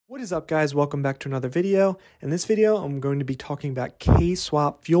What is up, guys? Welcome back to another video. In this video, I'm going to be talking about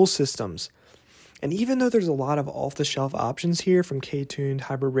K-swap fuel systems. And even though there's a lot of off-the-shelf options here from K-tuned,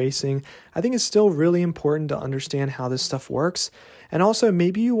 hybrid racing, I think it's still really important to understand how this stuff works. And also,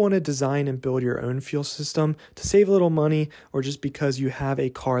 maybe you want to design and build your own fuel system to save a little money, or just because you have a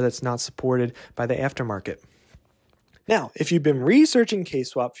car that's not supported by the aftermarket. Now, if you've been researching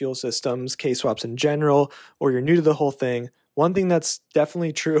K-swap fuel systems, K-swaps in general, or you're new to the whole thing, one thing that's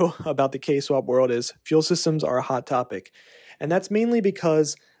definitely true about the K-swap world is fuel systems are a hot topic. And that's mainly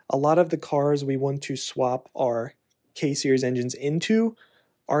because a lot of the cars we want to swap our K-series engines into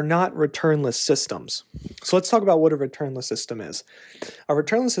are not returnless systems. So let's talk about what a returnless system is. A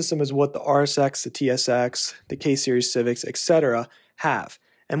returnless system is what the RSX, the TSX, the K-series Civics, etc. have.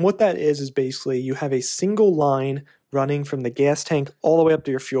 And what that is basically you have a single line running from the gas tank all the way up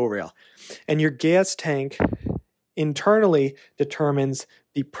to your fuel rail. And your gas tank internally determines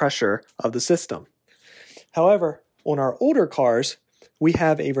the pressure of the system. However, on our older cars, we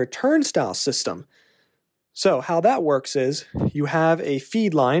have a return style system. So how that works is you have a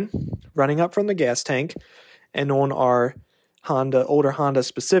feed line running up from the gas tank, and on our older Honda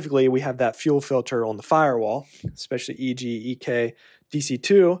specifically, we have that fuel filter on the firewall, especially EG, EK,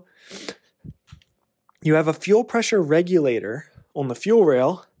 DC2. You have a fuel pressure regulator on the fuel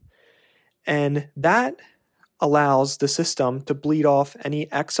rail, and that allows the system to bleed off any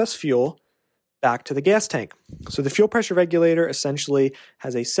excess fuel back to the gas tank. So the fuel pressure regulator essentially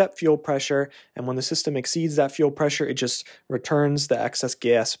has a set fuel pressure, and when the system exceeds that fuel pressure, it just returns the excess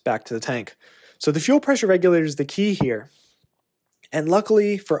gas back to the tank. So the fuel pressure regulator is the key here. And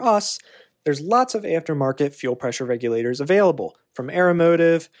luckily for us, there's lots of aftermarket fuel pressure regulators available from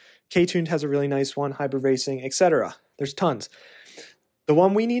Aeromotive, K-Tuned has a really nice one, Hybrid Racing, etc. There's tons. The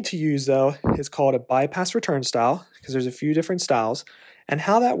one we need to use, though, is called a bypass return style, because there's a few different styles. And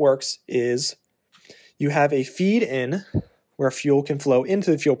how that works is you have a feed in where fuel can flow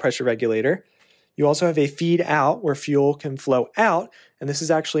into the fuel pressure regulator. You also have a feed out where fuel can flow out, and this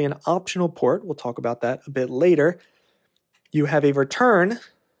is actually an optional port. We'll talk about that a bit later. You have a return,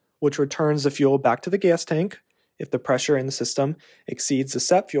 which returns the fuel back to the gas tank if the pressure in the system exceeds the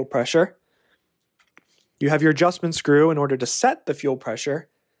set fuel pressure. You have your adjustment screw in order to set the fuel pressure.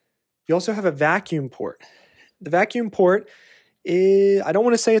 You also have a vacuum port. The vacuum port is, I don't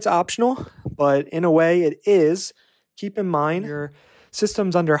want to say it's optional, but in a way it is. Keep in mind your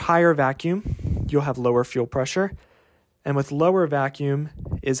system's under higher vacuum, you'll have lower fuel pressure. And with lower vacuum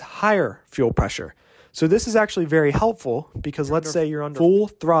is higher fuel pressure. So this is actually very helpful because let's say you're under full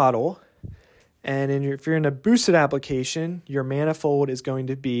throttle, and if you're in a boosted application, your manifold is going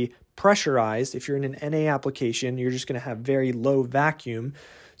to be pressurized. If you're in an NA application, you're just going to have very low vacuum.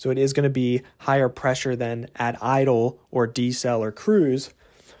 So it is going to be higher pressure than at idle or decel or cruise.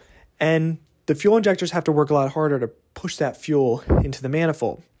 And the fuel injectors have to work a lot harder to push that fuel into the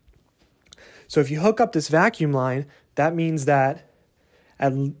manifold. So if you hook up this vacuum line, that means that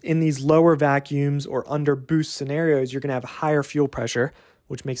in these lower vacuums or under boost scenarios, you're going to have higher fuel pressure,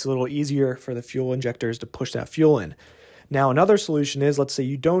 which makes it a little easier for the fuel injectors to push that fuel in. Now, another solution is, let's say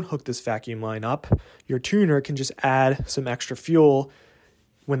you don't hook this vacuum line up, your tuner can just add some extra fuel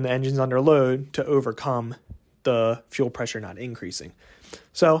when the engine's under load to overcome the fuel pressure not increasing.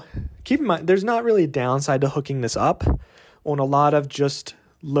 So keep in mind, there's not really a downside to hooking this up. On a lot of just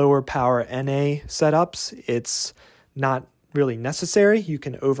lower power NA setups, it's not really necessary. You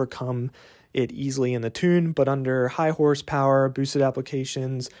can overcome it easily in the tune, but under high horsepower boosted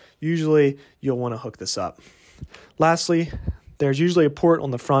applications, usually you'll want to hook this up. Lastly, there's usually a port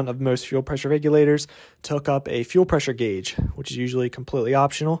on the front of most fuel pressure regulators to hook up a fuel pressure gauge, which is usually completely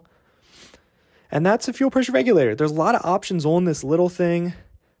optional. And that's a fuel pressure regulator. There's a lot of options on this little thing,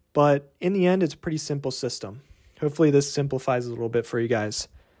 but in the end, it's a pretty simple system. Hopefully this simplifies it a little bit for you guys.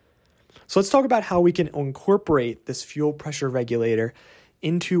 So let's talk about how we can incorporate this fuel pressure regulator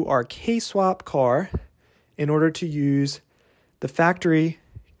into our K-swap car in order to use the factory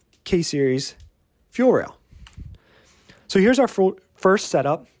K-series fuel rail. So here's our first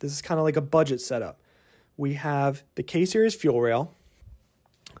setup. This is kind of like a budget setup. We have the K-series fuel rail,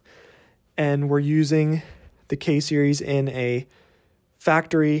 and we're using the K-series in a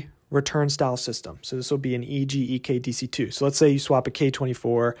factory return style system. So this will be an EG, EK, DC2. So let's say you swap a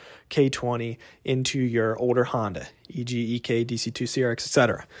K24, K20 into your older Honda, EG, EK, DC2, CRX,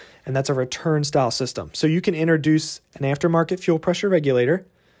 etc. And that's a return style system. So you can introduce an aftermarket fuel pressure regulator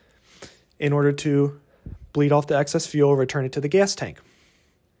in order to bleed off the excess fuel, return it to the gas tank.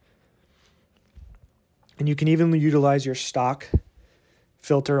 And you can even utilize your stock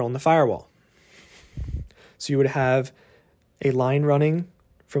filter on the firewall. So you would have a line running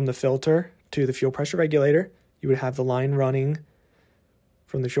from the filter to the fuel pressure regulator. You would have the line running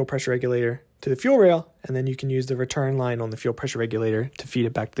from the fuel pressure regulator to the fuel rail, and then you can use the return line on the fuel pressure regulator to feed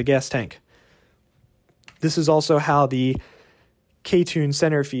it back to the gas tank. This is also how the K-Tune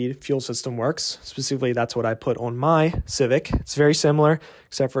center feed fuel system works. Specifically, that's what I put on my Civic. It's very similar,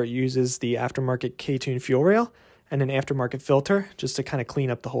 except for it uses the aftermarket K-Tune fuel rail and an aftermarket filter just to kind of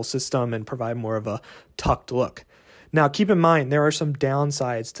clean up the whole system and provide more of a tucked look. Now, keep in mind, there are some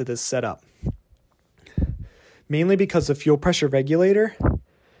downsides to this setup. Mainly because the fuel pressure regulator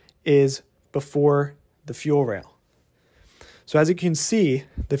is before the fuel rail. So as you can see,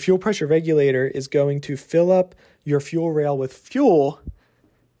 the fuel pressure regulator is going to fill up your fuel rail with fuel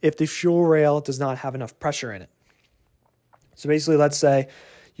if the fuel rail does not have enough pressure in it. So basically, let's say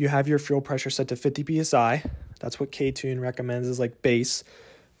you have your fuel pressure set to 50 psi. That's what K-Tune recommends as like base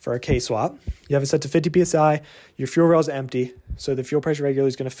for a K-swap. You have it set to 50 psi, your fuel rail is empty, so the fuel pressure regulator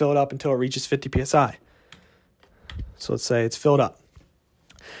is going to fill it up until it reaches 50 psi. So let's say it's filled up.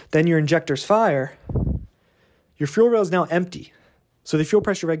 Then your injectors fire, your fuel rail is now empty. So the fuel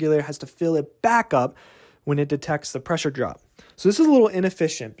pressure regulator has to fill it back up when it detects the pressure drop. So this is a little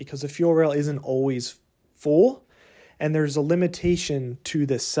inefficient because the fuel rail isn't always full, and there's a limitation to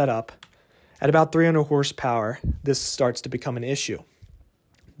this setup. At about 300 horsepower, this starts to become an issue.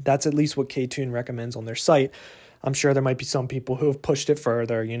 That's at least what K-Tune recommends on their site. I'm sure there might be some people who have pushed it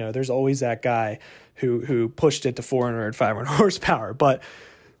further. You know, there's always that guy who pushed it to 400, 500 horsepower. But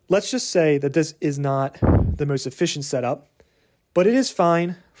let's just say that this is not the most efficient setup, but it is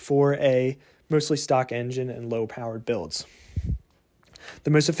fine for a mostly stock engine and low-powered builds.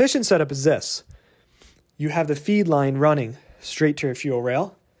 The most efficient setup is this. You have the feed line running straight to your fuel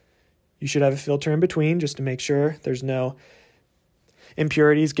rail. You should have a filter in between just to make sure there's no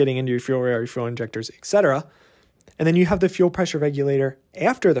impurities getting into your fuel rail, your fuel injectors, etc. And then you have the fuel pressure regulator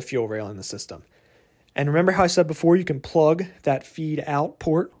after the fuel rail in the system. And remember how I said before you can plug that feed out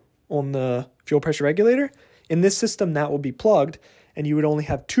port on the fuel pressure regulator? In this system, that will be plugged, and you would only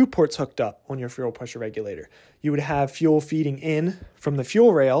have 2 ports hooked up on your fuel pressure regulator. You would have fuel feeding in from the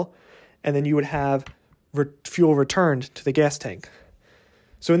fuel rail, and then you would have fuel returned to the gas tank.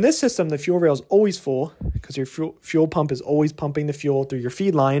 So in this system, the fuel rail is always full because your fuel pump is always pumping the fuel through your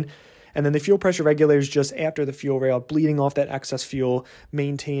feed line, and then the fuel pressure regulator is just after the fuel rail, bleeding off that excess fuel,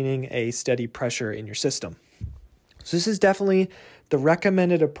 maintaining a steady pressure in your system. So this is definitely the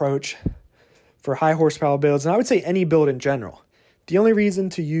recommended approach for high horsepower builds, and I would say any build in general. The only reason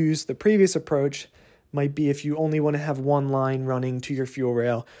to use the previous approach might be if you only want to have one line running to your fuel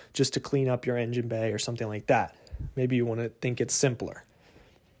rail just to clean up your engine bay or something like that. Maybe you want to think it's simpler.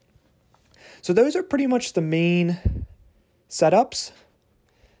 So those are pretty much the main setups.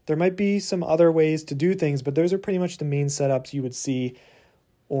 There might be some other ways to do things, but those are pretty much the main setups you would see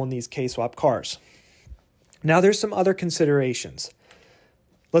on these K-swap cars. Now there's some other considerations.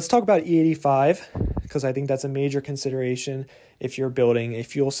 Let's talk about E85, because I think that's a major consideration if you're building a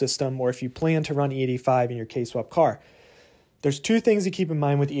fuel system or if you plan to run E85 in your K-swap car. There's 2 things to keep in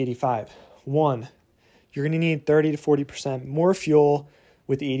mind with E85. One, you're going to need 30 to 40% more fuel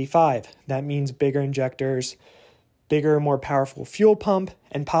with E85. That means bigger injectors, bigger, more powerful fuel pump,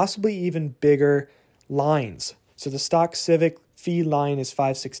 and possibly even bigger lines. So the stock Civic feed line is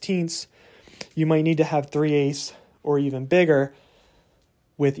 5/16. You might need to have 3/8 or even bigger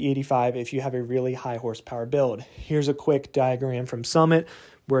with E85 if you have a really high horsepower build. Here's a quick diagram from Summit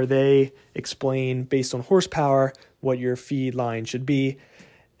where they explain based on horsepower what your feed line should be.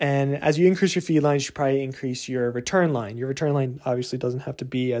 And as you increase your feed line, you should probably increase your return line. Your return line obviously doesn't have to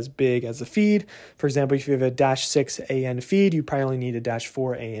be as big as the feed. For example, if you have a -6 AN feed, you probably only need a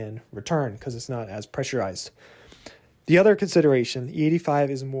 -4 AN return because it's not as pressurized. The other consideration, E85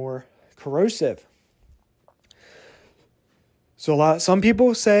 is more corrosive. So some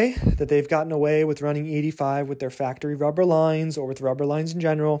people say that they've gotten away with running E85 with their factory rubber lines or with rubber lines in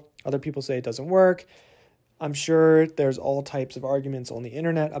general. Other people say it doesn't work. I'm sure there's all types of arguments on the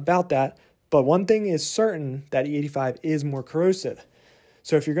internet about that, but one thing is certain, that E85 is more corrosive.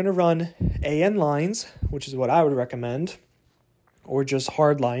 So if you're going to run AN lines, which is what I would recommend, or just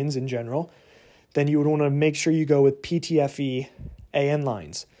hard lines in general, then you would want to make sure you go with PTFE AN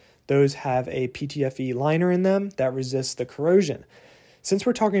lines. Those have a PTFE liner in them that resists the corrosion. Since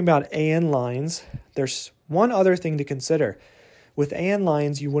we're talking about AN lines, there's one other thing to consider. With AN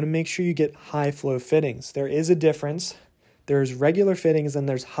lines, you want to make sure you get high flow fittings. There is a difference. There's regular fittings and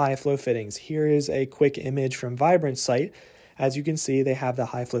there's high flow fittings. Here is a quick image from Vibrant's site. As you can see, they have the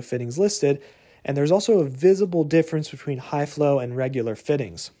high flow fittings listed, and there's also a visible difference between high flow and regular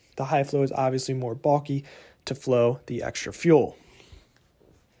fittings. The high flow is obviously more bulky to flow the extra fuel.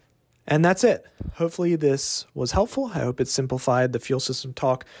 And that's it. Hopefully this was helpful. I hope it simplified the fuel system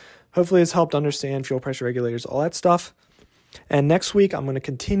talk. Hopefully it's helped understand fuel pressure regulators, all that stuff. And next week, I'm going to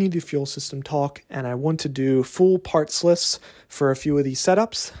continue the fuel system talk, and I want to do full parts lists for a few of these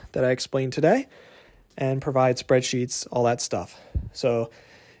setups that I explained today and provide spreadsheets, all that stuff. So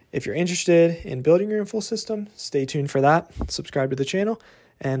if you're interested in building your own fuel system, stay tuned for that. Subscribe to the channel,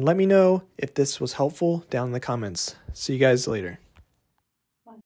 and let me know if this was helpful down in the comments. See you guys later.